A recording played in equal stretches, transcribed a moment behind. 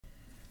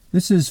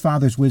This is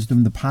Father's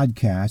Wisdom, the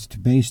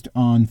podcast, based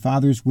on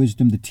Father's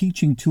Wisdom, the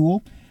teaching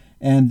tool.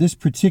 And this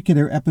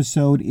particular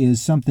episode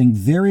is something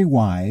very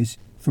wise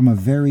from a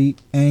very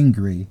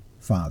angry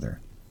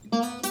father.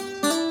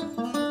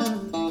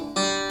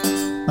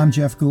 I'm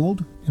Jeff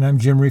Gould. And I'm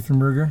Jim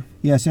Riefenberger.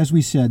 Yes, as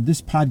we said,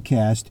 this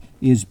podcast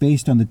is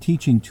based on the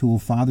teaching tool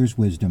Father's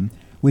Wisdom,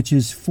 which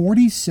is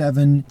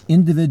 47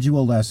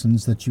 individual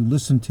lessons that you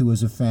listen to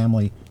as a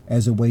family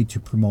as a way to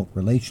promote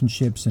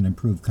relationships and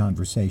improve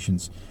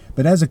conversations.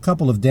 But as a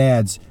couple of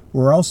dads,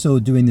 we're also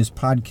doing this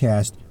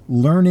podcast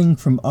learning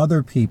from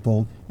other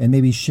people and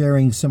maybe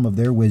sharing some of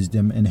their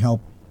wisdom and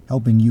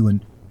helping you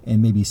and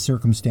maybe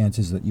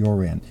circumstances that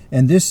you're in.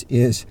 And this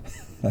is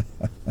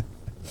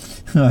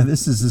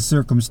this is a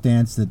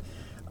circumstance that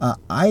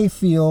I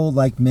feel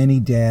like many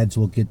dads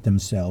will get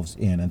themselves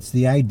in. It's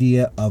the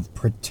idea of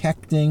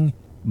protecting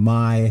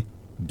my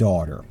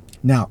daughter.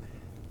 Now,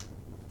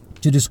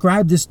 to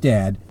describe this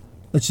dad,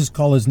 let's just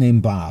call his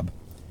name Bob.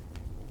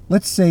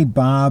 Let's say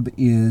Bob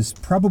is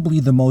probably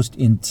the most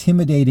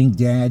intimidating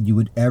dad you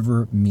would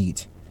ever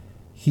meet.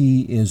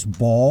 He is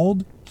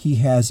bald. He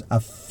has a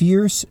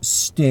fierce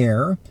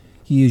stare.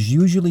 He is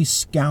usually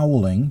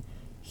scowling.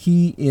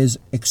 He is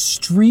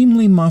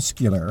extremely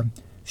muscular,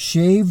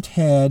 shaved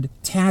head,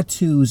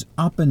 tattoos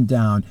up and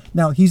down.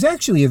 Now, he's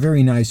actually a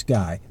very nice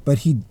guy, but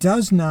he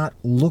does not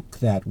look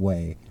that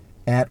way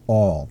at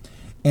all.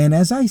 And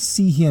as I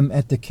see him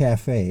at the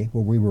cafe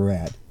where we were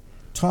at,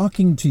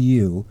 talking to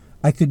you,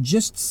 I could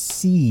just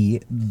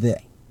see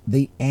the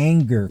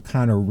anger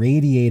kind of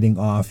radiating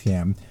off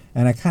him,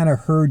 and I kind of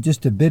heard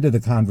just a bit of the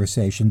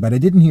conversation, but I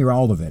didn't hear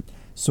all of it,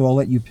 so I'll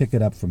let you pick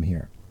it up from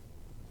here.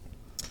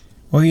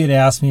 Well, he had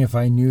asked me if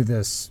I knew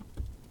this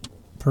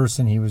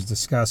person he was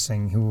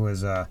discussing, who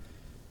was a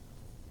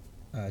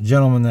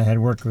gentleman that had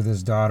worked with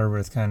his daughter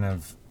with kind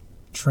of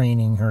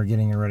training her,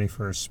 getting her ready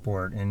for a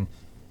sport, and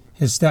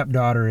his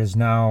stepdaughter is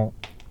now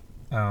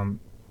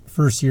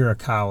first year of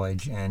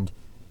college, and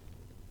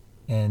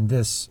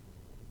this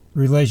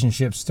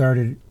relationship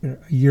started a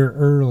year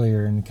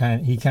earlier, and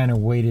he kind of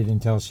waited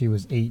until she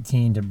was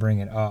 18 to bring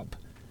it up.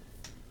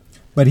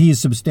 But he is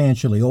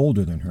substantially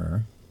older than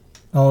her.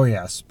 Oh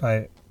yes,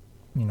 by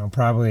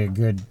probably a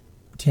good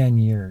 10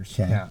 years.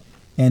 Okay. Yeah.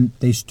 And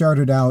they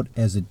started out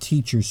as a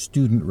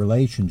teacher-student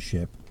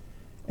relationship,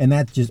 and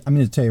that just, I'm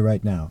going to tell you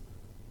right now,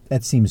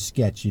 that seems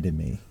sketchy to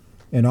me.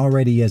 And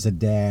already as a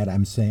dad,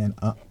 I'm saying,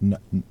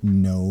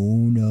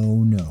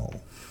 no.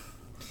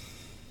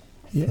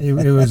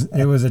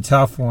 It was a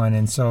tough one,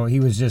 and so he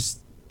was just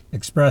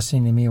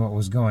expressing to me what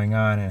was going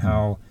on and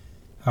how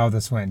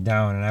this went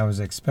down, and I was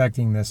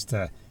expecting this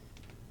to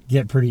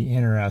get pretty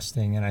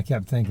interesting, and I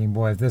kept thinking,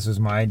 boy, if this was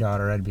my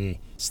daughter, I'd be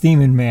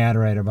steaming mad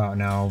right about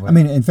now. But, I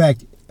mean, in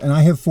fact, and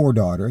I have 4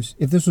 daughters.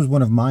 If this was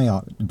one of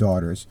my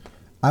daughters,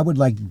 I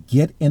would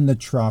get in the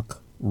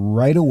truck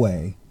right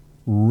away,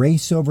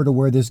 race over to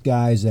where this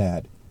guy's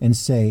at, and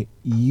say,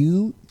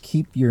 you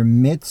keep your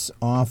mitts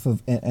off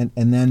of, and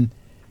then.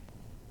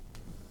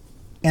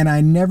 And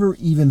I never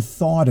even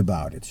thought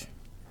about it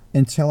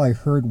until I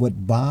heard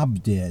what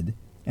Bob did,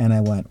 and I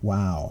went,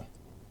 wow,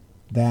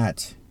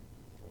 that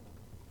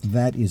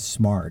is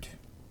smart.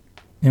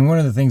 And one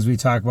of the things we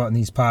talk about in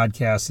these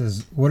podcasts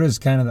is what is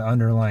kind of the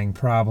underlying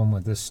problem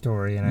with this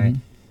story. And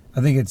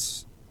I think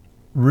it's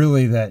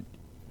really that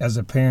as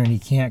a parent, he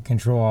can't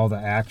control all the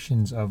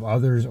actions of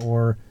others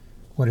or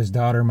what his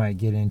daughter might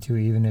get into,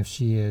 even if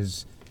she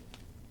is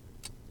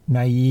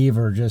naive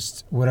or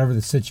just whatever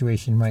the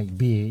situation might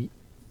be.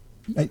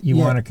 You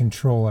want to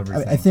control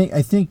everything.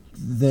 I think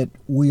that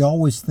we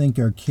always think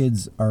our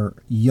kids are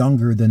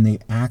younger than they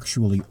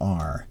actually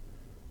are.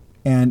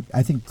 And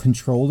I think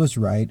control is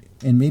right.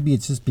 And maybe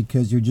it's just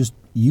because you're just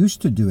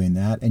used to doing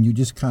that and you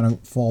just kind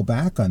of fall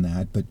back on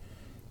that. But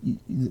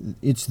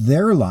it's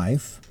their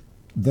life.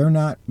 They're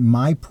not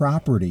my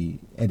property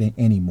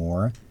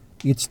anymore.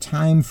 It's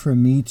time for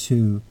me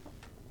to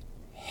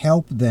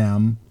help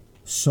them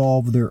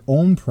solve their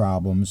own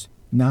problems,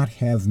 not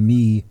have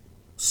me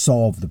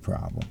solve the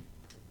problem.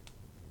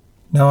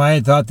 No, I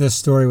had thought this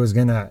story was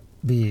going to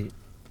be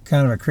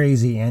kind of a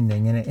crazy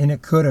ending, and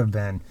it could have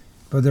been.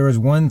 But there was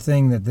one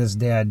thing that this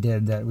dad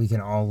did that we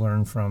can all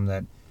learn from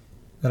that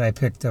I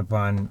picked up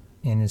on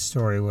in his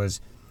story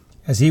was,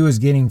 as he was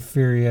getting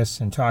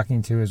furious and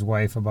talking to his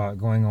wife about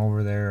going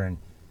over there and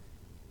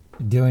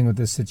dealing with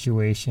this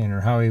situation or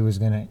how he was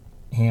going to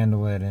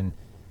handle it and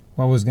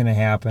what was going to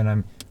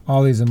happen.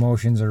 All these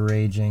emotions are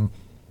raging.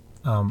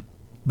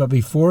 But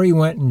before he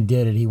went and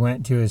did it, he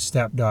went to his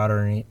stepdaughter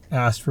and he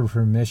asked for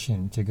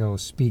permission to go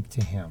speak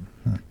to him.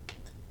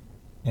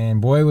 And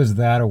boy, was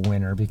that a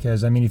winner,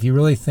 because, if you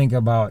really think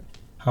about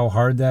how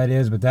hard that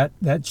is, but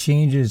that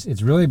changes.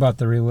 It's really about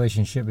the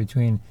relationship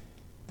between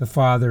the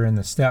father and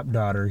the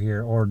stepdaughter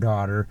here, or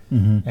daughter.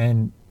 Mm-hmm.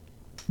 And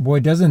boy,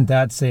 doesn't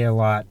that say a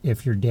lot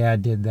if your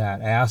dad did that.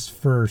 Asked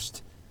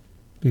first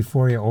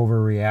before you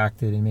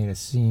overreacted and made a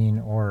scene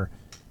or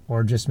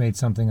just made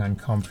something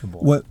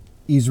uncomfortable. What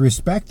he's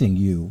respecting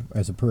you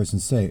as a person.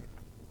 Say,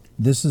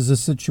 this is a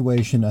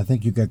situation I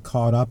think you got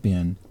caught up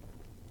in.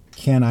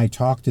 can I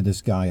talk to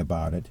this guy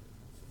about it?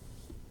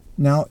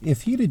 Now,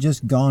 if he'd have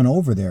just gone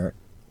over there,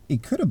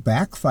 it could have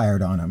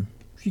backfired on him.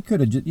 You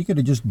could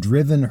have just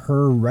driven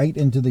her right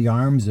into the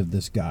arms of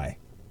this guy.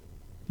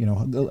 You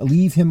know,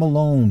 leave him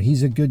alone.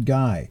 He's a good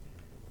guy.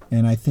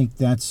 And I think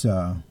that's...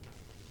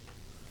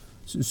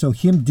 So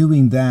him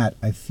doing that,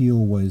 I feel,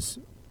 was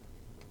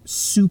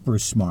super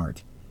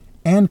smart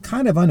and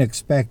kind of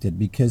unexpected,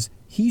 because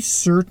he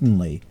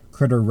certainly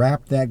could have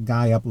wrapped that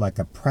guy up like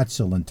a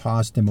pretzel and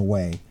tossed him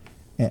away.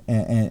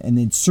 And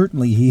then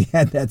certainly he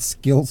had that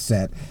skill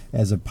set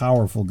as a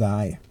powerful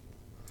guy.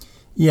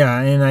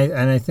 Yeah, and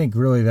I think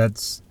really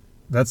that's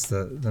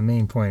the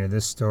main point of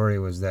this story,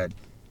 was that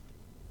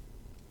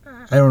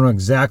I don't know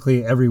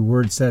exactly every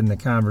word said in the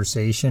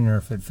conversation, or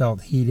if it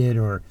felt heated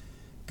or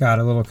got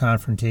a little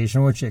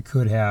confrontational, which it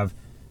could have.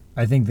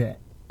 I think that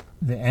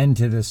the end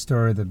to this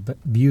story, the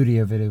beauty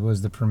of it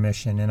was the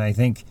permission. And I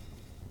think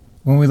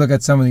when we look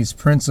at some of these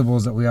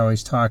principles that we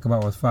always talk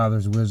about with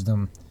Father's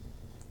wisdom,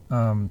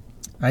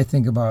 I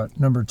think about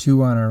number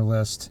 2 on our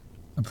list,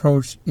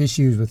 approach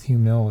issues with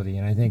humility.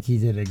 And I think he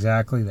did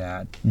exactly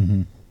that.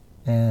 Mm-hmm.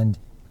 And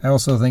I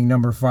also think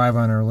number 5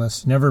 on our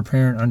list, never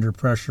parent under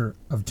pressure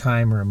of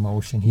time or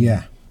emotion. He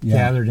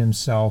gathered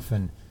himself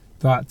and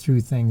thought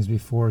through things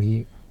before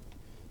he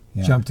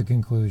jumped to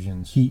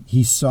conclusions.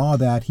 He saw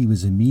that. He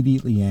was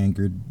immediately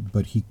angered,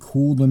 but he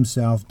cooled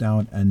himself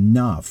down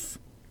enough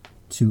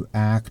to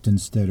act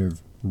instead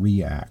of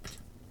react.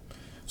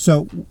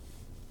 So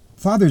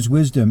Father's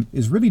wisdom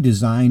is really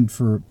designed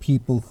for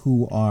people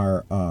who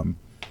are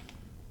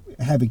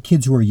having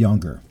kids who are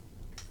younger.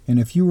 And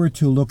if you were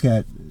to look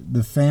at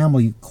the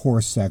family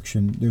course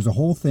section, there's a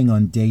whole thing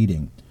on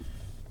dating.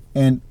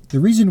 And the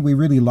reason we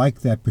really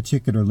like that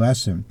particular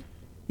lesson,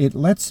 it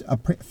lets a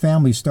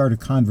family start a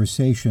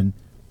conversation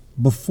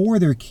before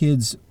their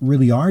kids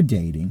really are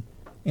dating,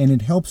 and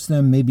it helps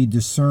them maybe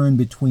discern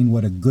between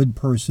what a good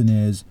person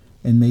is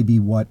and maybe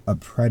what a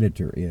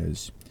predator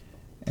is.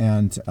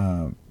 And,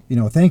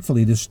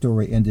 thankfully this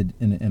story ended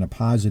in a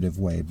positive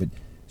way, but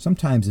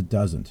sometimes it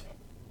doesn't.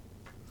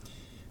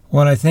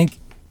 Well, I think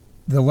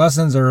the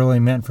lessons are really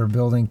meant for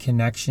building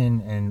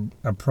connection and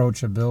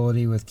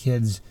approachability with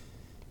kids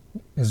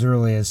as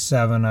early as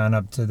 7 on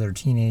up to their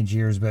teenage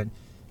years. But,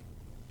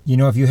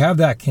 if you have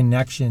that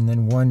connection,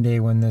 then one day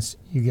when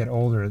you get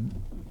older,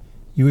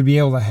 you would be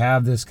able to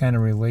have this kind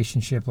of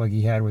relationship like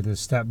he had with his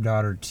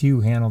stepdaughter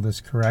to handle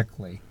this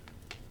correctly.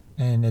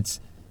 And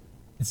it's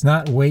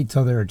not wait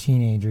till they're a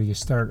teenager. You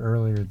start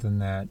earlier than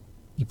that.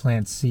 You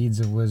plant seeds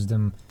of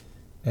wisdom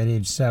at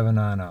age 7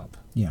 on up.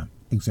 Yeah,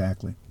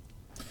 exactly.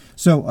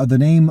 So the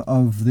name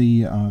of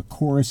the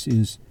course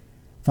is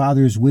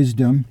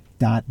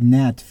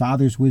fatherswisdom.net.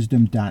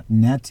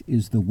 Fatherswisdom.net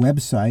is the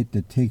website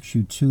that takes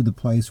you to the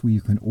place where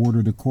you can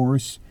order the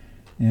course.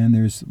 And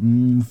there's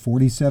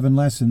 47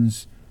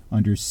 lessons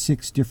under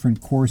 6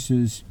 different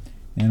courses.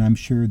 And I'm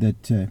sure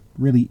that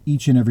really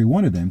each and every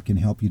one of them can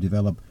help you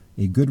develop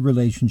a good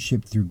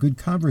relationship through good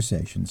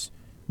conversations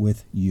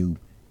with you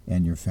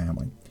and your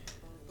family.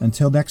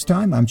 Until next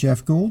time, I'm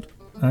Jeff Gould.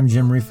 I'm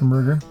Jim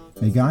Riefenberger.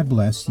 May God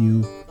bless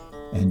you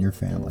and your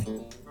family.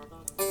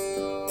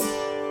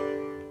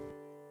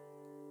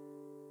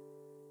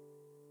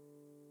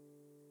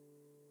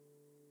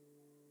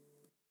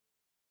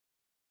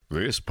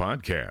 This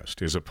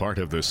podcast is a part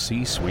of the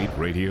C-Suite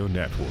Radio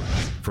Network.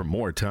 For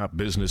more top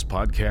business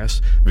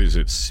podcasts,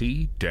 visit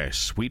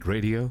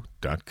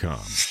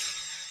c-suiteradio.com.